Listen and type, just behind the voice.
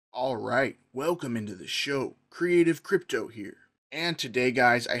All right, welcome into the show. Creative Crypto here. And today,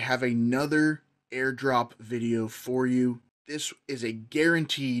 guys, I have another airdrop video for you. This is a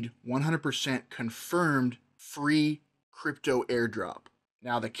guaranteed 100% confirmed free crypto airdrop.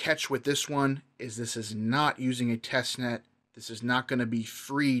 Now, the catch with this one is this is not using a testnet. This is not going to be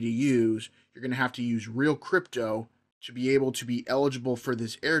free to use. You're going to have to use real crypto to be able to be eligible for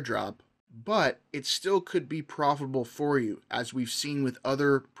this airdrop, but it still could be profitable for you, as we've seen with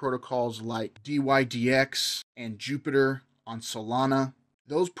other protocols like DYDX and Jupiter on Solana.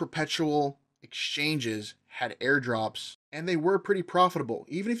 Those perpetual exchanges had airdrops and they were pretty profitable.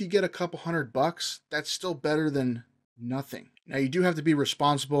 Even if you get a couple $100, that's still better than nothing. Now, you do have to be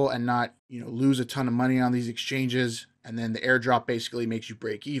responsible and not, lose a ton of money on these exchanges, and then the airdrop basically makes you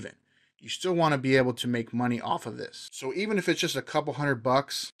break even. You still want to be able to make money off of this. So even if it's just a couple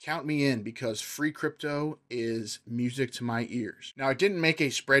 $100, count me in, because free crypto is music to my ears. Now, I didn't make a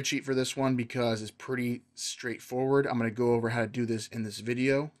spreadsheet for this one because it's pretty straightforward. I'm going to go over how to do this in this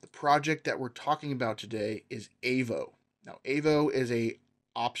video. The project that we're talking about today is Aevo. Now, Aevo is a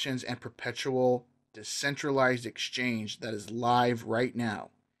options and perpetual decentralized exchange that is live right now,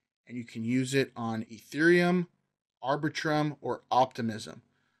 and you can use it on Ethereum, Arbitrum, or Optimism.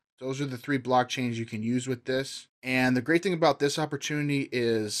 Those are the three blockchains you can use with this. And the great thing about this opportunity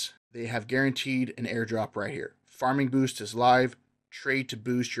is they have guaranteed an airdrop right here. Farming Boost is live. Trade to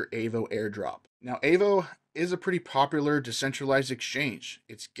boost your Aevo airdrop. Now, Aevo is a pretty popular decentralized exchange.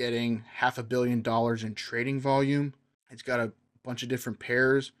 It's getting $500 million in trading volume. It's got a bunch of different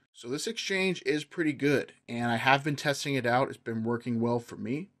pairs. So this exchange is pretty good, and I have been testing it out. It's been working well for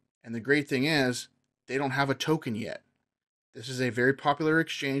me. And the great thing is they don't have a token yet. This is a very popular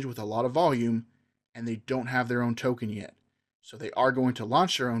exchange with a lot of volume, and they don't have their own token yet. So they are going to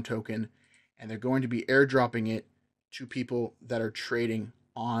launch their own token, and they're going to be airdropping it to people that are trading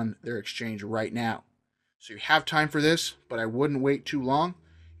on their exchange right now. So you have time for this, but I wouldn't wait too long.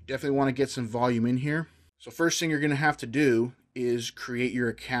 You definitely want to get some volume in here. So first thing you're going to have to do is create your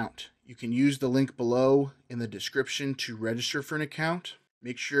account. You can use the link below in the description to register for an account.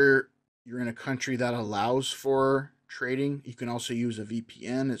 Make sure you're in a country that allows for trading. You can also use a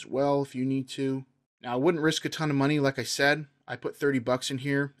VPN as well if you need to. Now, I wouldn't risk a ton of money. Like I said, I put $30 in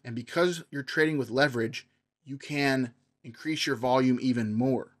here, and because you're trading with leverage, you can increase your volume even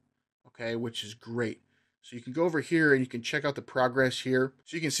more, okay, which is great. So you can go over here and you can check out the progress here.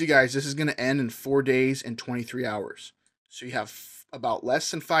 So you can see, guys, this is going to end in 4 days and 23 hours. So you have about less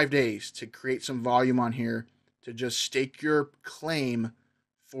than 5 days to create some volume on here to just stake your claim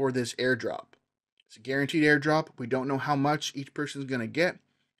for this airdrop. It's a guaranteed airdrop. We don't know how much each person is going to get,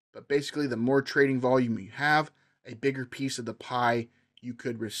 but basically the more trading volume you have, a bigger piece of the pie you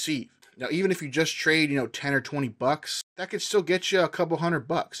could receive. Now, even if you just trade, $10 or $20, that could still get you a couple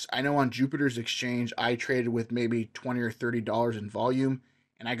 $100. I know on Jupiter's exchange, I traded with maybe $20 or $30 in volume,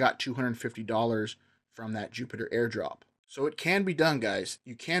 and I got $250 from that Jupiter airdrop. So it can be done, guys.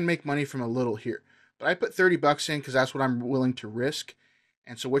 You can make money from a little here, but I put $30 in because that's what I'm willing to risk.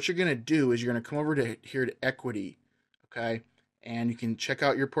 And so what you're going to do is you're going to come over to here to equity, okay? And you can check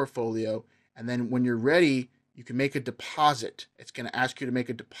out your portfolio. And then when you're ready, you can make a deposit. It's going to ask you to make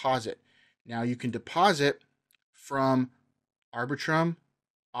a deposit. Now, you can deposit from Arbitrum,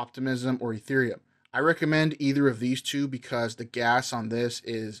 Optimism, or Ethereum. I recommend either of these two because the gas on this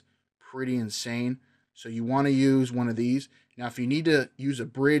is pretty insane. So you want to use one of these. Now, if you need to use a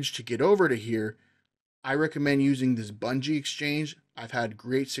bridge to get over to here, I recommend using this Bungee exchange. I've had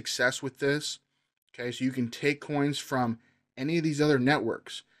great success with this. Okay, so you can take coins from any of these other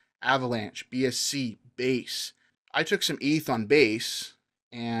networks. Avalanche, BSC, Base. I took some ETH on Base,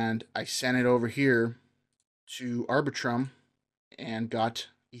 and I sent it over here to Arbitrum and got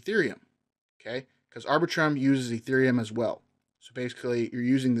Ethereum. Okay, because Arbitrum uses Ethereum as well. So basically, you're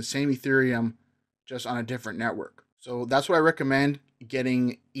using the same Ethereum just on a different network. So that's what I recommend,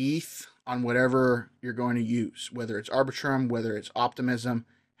 getting ETH on whatever you're going to use, whether it's Arbitrum, whether it's Optimism,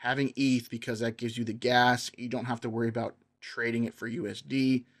 having ETH, because that gives you the gas. You don't have to worry about trading it for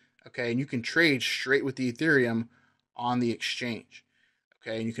USD, okay? And you can trade straight with the Ethereum on the exchange,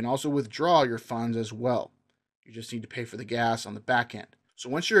 okay? And you can also withdraw your funds as well. You just need to pay for the gas on the back end. So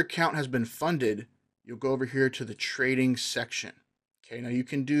once your account has been funded, you'll go over here to the trading section, okay? Now you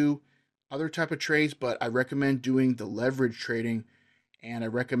can do other type of trades, but I recommend doing the leverage trading, and I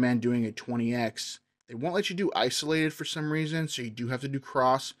recommend doing a 20x. They won't let you do isolated for some reason, so you do have to do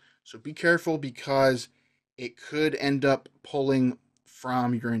cross. So be careful, because it could end up pulling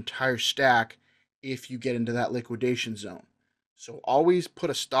from your entire stack if you get into that liquidation zone. So always put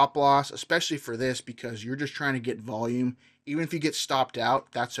a stop loss, especially for this, because you're just trying to get volume Even if you get stopped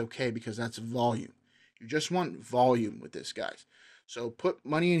out, that's okay because that's volume. You just want volume with this, guys. So put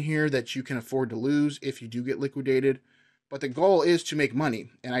money in here that you can afford to lose if you do get liquidated. But the goal is to make money.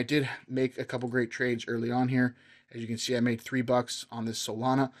 And I did make a couple great trades early on here. As you can see, I made $3 on this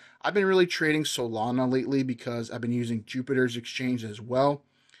Solana. I've been really trading Solana lately because I've been using Jupiter's exchange as well.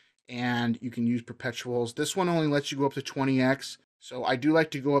 And you can use perpetuals. This one only lets you go up to 20x. So I do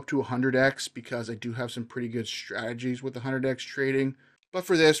like to go up to 100x because I do have some pretty good strategies with 100x trading. But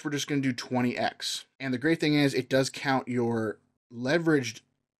for this, we're just going to do 20x. And the great thing is it does count your leveraged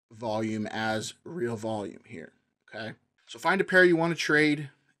volume as real volume here. Okay. So find a pair you want to trade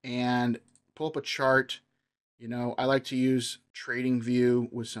and pull up a chart. You know, I like to use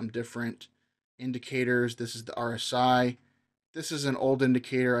TradingView with some different indicators. This is the RSI. This is an old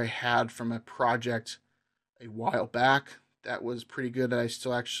indicator I had from a project a while back that was pretty good that I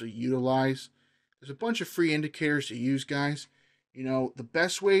still actually utilize. There's a bunch of free indicators to use, guys. You know, the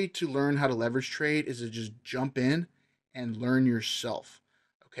best way to learn how to leverage trade is to just jump in and learn yourself.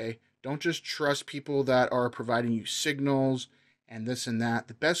 Okay? Don't just trust people that are providing you signals and this and that.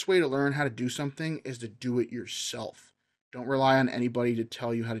 The best way to learn how to do something is to do it yourself. Don't rely on anybody to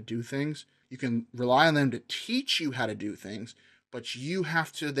tell you how to do things. You can rely on them to teach you how to do things, but you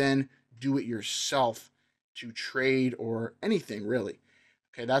have to then do it yourself to trade or anything really.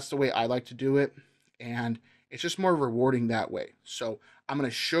 Okay, that's the way I like to do it, and it's just more rewarding that way. So I'm going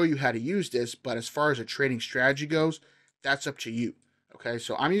to show you how to use this, but as far as a trading strategy goes, that's up to you. Okay,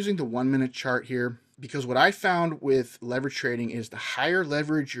 so I'm using the 1 minute chart here because what I found with leverage trading is the higher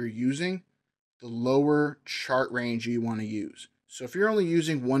leverage you're using, the lower chart range you want to use. So if you're only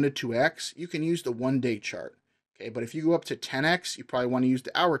using 1 to 2x, you can use the 1 day chart. Okay, but if you go up to 10x, you probably want to use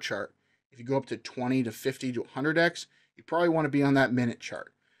the hour chart. If you go up to 20 to 50 to 100x, you probably want to be on that minute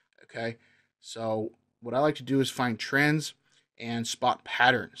chart. Okay, so what I like to do is find trends and spot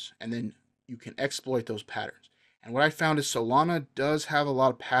patterns, and then you can exploit those patterns. And what I found is Solana does have a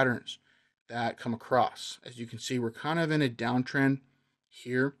lot of patterns that come across. As you can see, we're kind of in a downtrend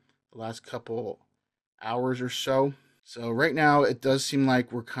here the last couple hours or so. So right now it does seem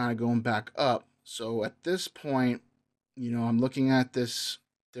like we're kind of going back up. So at this point, you know, I'm looking at this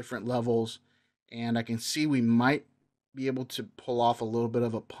different levels and I can see we might be able to pull off a little bit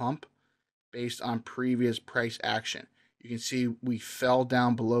of a pump based on previous price action. You can see we fell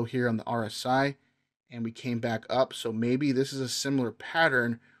down below here on the RSI and we came back up. So maybe this is a similar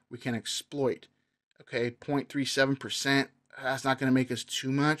pattern we can exploit. Okay, 0.37%, that's not going to make us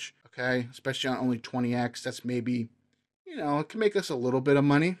too much. Okay, especially on only 20x, that's maybe, you know, it can make us a little bit of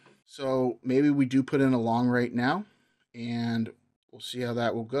money. So maybe we do put in a long right now and we'll see how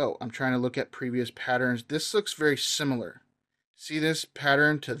that will go. I'm trying to look at previous patterns. This looks very similar. See this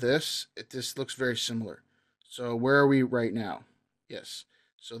pattern to this? This looks very similar. So where are we right now? Yes.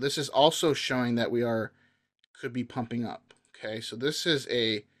 So this is also showing that we could be pumping up. Okay, so this is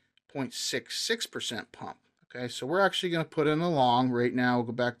a 0.66% pump. Okay, so we're actually going to put in a long right now. We'll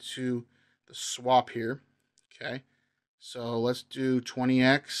go back to the swap here. Okay, so let's do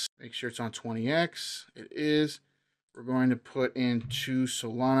 20x. Make sure it's on 20x. It is. We're going to put in 2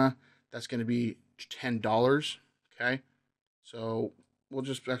 Solana. That's going to be $10. Okay, so we'll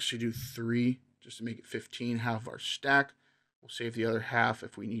just actually do 3 just to make it 15, half of our stack. We'll save the other half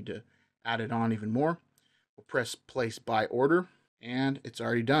if we need to add it on even more. We'll press place buy order, and it's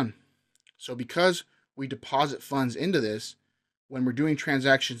already done. So because we deposit funds into this, when we're doing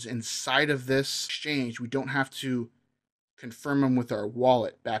transactions inside of this exchange, we don't have to confirm them with our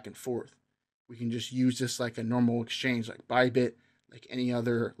wallet back and forth. We can just use this like a normal exchange, like Bybit, like any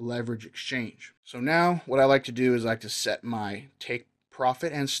other leverage exchange. So now what I like to do is I like to set my take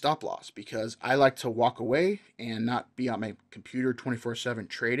profit and stop loss because I like to walk away and not be on my computer 24/7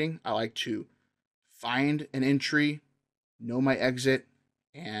 trading. I like to find an entry, know my exit,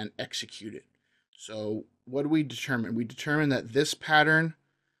 and execute it. So what do we determine? We determine that this pattern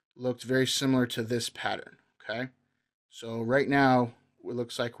looked very similar to this pattern. Okay, so right now it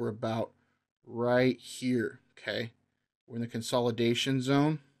looks like we're about right here. Okay, we're in the consolidation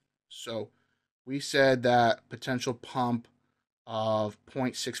zone. So we said that potential pump of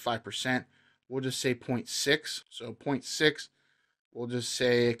 0.65%. We'll just say 0.6. So 0.6, we'll just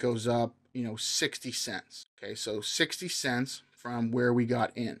say it goes up, 60 cents. Okay, so 60 cents from where we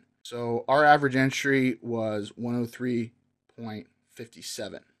got in. So our average entry was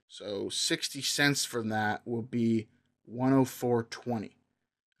 103.57. So 60 cents from that will be 104.20.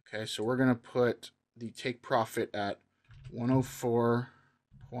 Okay, so we're going to put the take profit at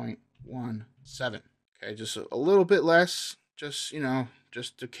 104.17. Okay, just a little bit less, just in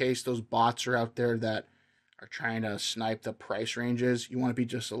case those bots are out there that are trying to snipe the price ranges, you want to be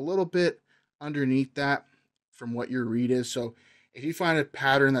just a little bit underneath that from what your read is. So if you find a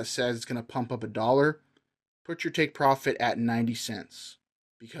pattern that says it's going to pump up $1, put your take profit at 90 cents,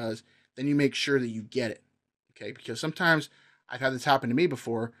 because then you make sure that you get it. Okay, because sometimes I've had this happen to me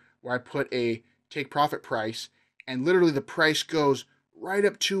before where I put a take profit price and literally the price goes right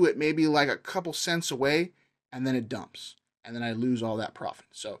up to it, maybe like a couple cents away, and then it dumps. And then I lose all that profit.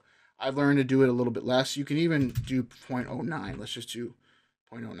 So I've learned to do it a little bit less. You can even do 0.09. Let's just do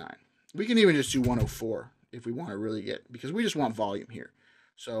 0.09. We can even just do 104 if we want to really get, because we just want volume here.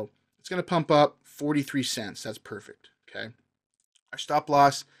 So it's going to pump up 43 cents. That's perfect. Okay. Our stop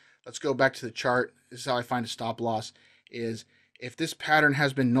loss, let's go back to the chart. This is how I find a stop loss, is if this pattern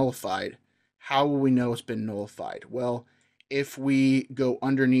has been nullified, how will we know it's been nullified? Well, if we go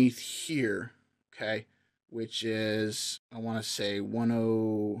underneath here, okay, which is, I want to say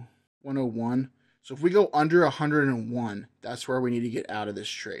 101. So if we go under 101, that's where we need to get out of this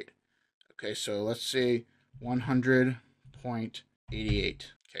trade. Okay, so let's say 100.88.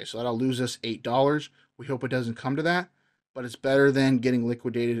 Okay, so that'll lose us $8. We hope it doesn't come to that, but it's better than getting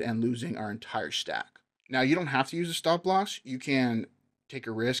liquidated and losing our entire stack. Now, you don't have to use a stop loss. You can take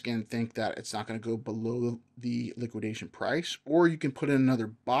a risk and think that it's not going to go below the liquidation price, or you can put in another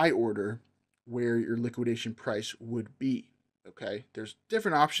buy order where your liquidation price would be. Okay, there's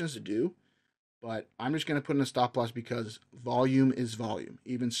different options to do, but I'm just going to put in a stop loss because volume is volume.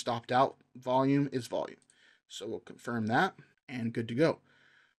 Even stopped out volume is volume. So we'll confirm that and good to go.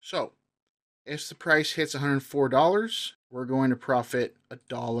 So if the price hits $104, we're going to profit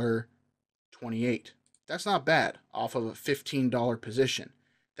 $1.28. That's not bad off of a $15 position.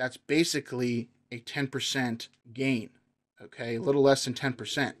 That's basically a 10% gain, okay? A little less than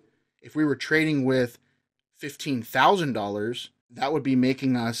 10%. If we were trading with $15,000, that would be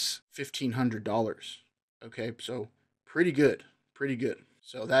making us $1,500, okay? So pretty good, pretty good.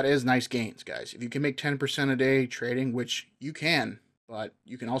 So that is nice gains, guys. If you can make 10% a day trading, which you can, but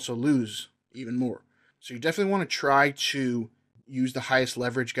you can also lose even more. So you definitely want to try to use the highest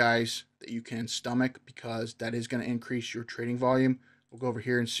leverage, guys, that you can stomach, because that is going to increase your trading volume. We'll go over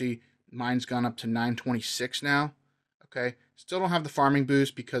here and see mine's gone up to 926 now. Okay, still don't have the farming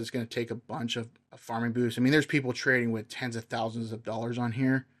boost because it's going to take a bunch of farming boosts. I mean, there's people trading with tens of thousands of dollars on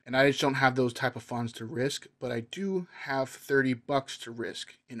here, and I just don't have those type of funds to risk, but I do have $30 to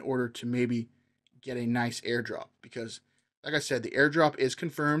risk in order to maybe get a nice airdrop, because like I said, the airdrop is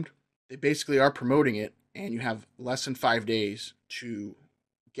confirmed. They basically are promoting it, and you have less than 5 days to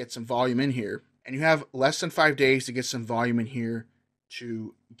get some volume in here, and you have less than 5 days to get some volume in here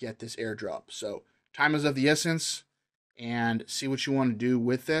to get this airdrop. So time is of the essence, and see what you want to do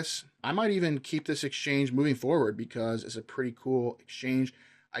with this. I might even keep this exchange moving forward because it's a pretty cool exchange.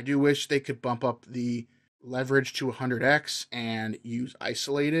 I do wish they could bump up the leverage to 100x and use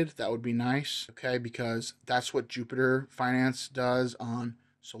isolated. That would be nice, okay, because that's what Jupiter Finance does on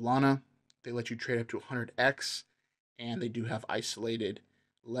Solana. They let you trade up to 100x, and they do have isolated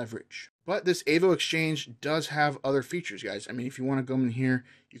leverage. But this Aevo exchange does have other features, guys. I mean, if you want to go in here,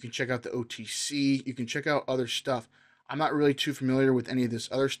 you can check out the OTC, you can check out other stuff. I'm not really too familiar with any of this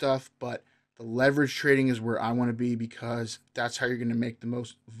other stuff, but the leverage trading is where I want to be, because that's how you're going to make the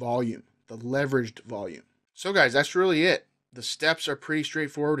most volume, the leveraged volume. So guys, that's really it. The steps are pretty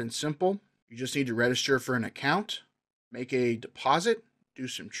straightforward and simple. You just need to register for an account, make a deposit, do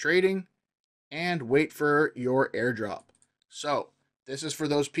some trading, and wait for your airdrop. So this is for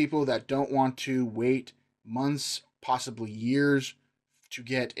those people that don't want to wait months, possibly years, to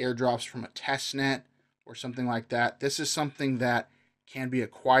get airdrops from a test net or something like that. This is something that can be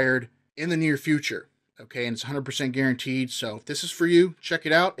acquired in the near future, okay? And it's 100% guaranteed. So if this is for you, check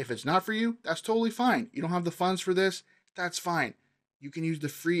it out. If it's not for you, that's totally fine. You don't have the funds for this, that's fine. You can use the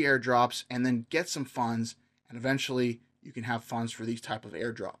free airdrops and then get some funds, and eventually you can have funds for these type of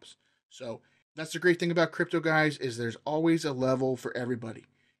airdrops. So that's the great thing about crypto, guys, is there's always a level for everybody.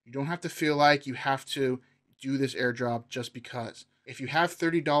 You don't have to feel like you have to do this airdrop just because. If you have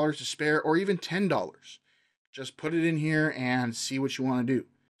 $30 to spare, or even $10, just put it in here and see what you want to do.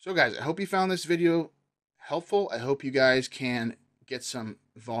 So guys, I hope you found this video helpful. I hope you guys can get some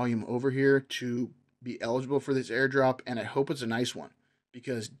volume over here to be eligible for this airdrop, and I hope it's a nice one,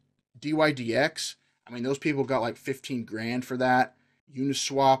 because DYDX, I mean, those people got like 15 grand for that.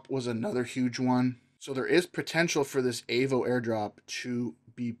 Uniswap was another huge one. So there is potential for this Aevo airdrop to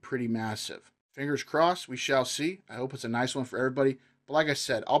be pretty massive. Fingers crossed, we shall see. I hope it's a nice one for everybody. But like I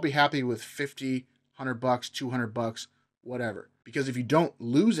said, I'll be happy with 50, 100 bucks, 200 bucks, whatever. Because if you don't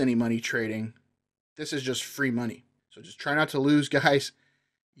lose any money trading, this is just free money. So just try not to lose, guys.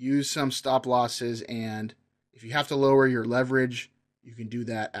 Use some stop losses and If you have to lower your leverage, you can do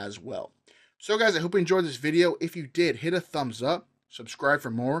that as well. So guys, I hope you enjoyed this video. If you did, hit a thumbs up, subscribe for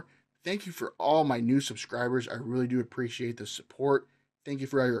more. Thank you for all my new subscribers. I really do appreciate the support. Thank you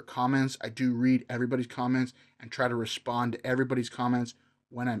for all your comments. I do read everybody's comments and try to respond to everybody's comments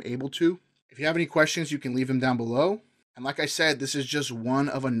when I'm able to. If you have any questions, you can leave them down below. And like I said, this is just one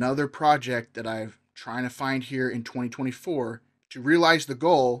of another project that I'm trying to find here in 2024 to realize the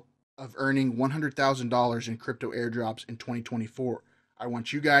goal of earning $100,000 in crypto airdrops in 2024. I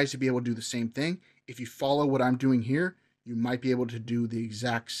want you guys to be able to do the same thing. If you follow what I'm doing here, you might be able to do the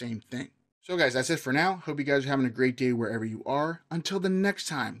exact same thing. So guys, that's it for now. Hope you guys are having a great day wherever you are. Until the next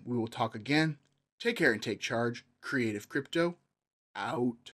time we will talk again, take care and take charge. Creative Crypto out.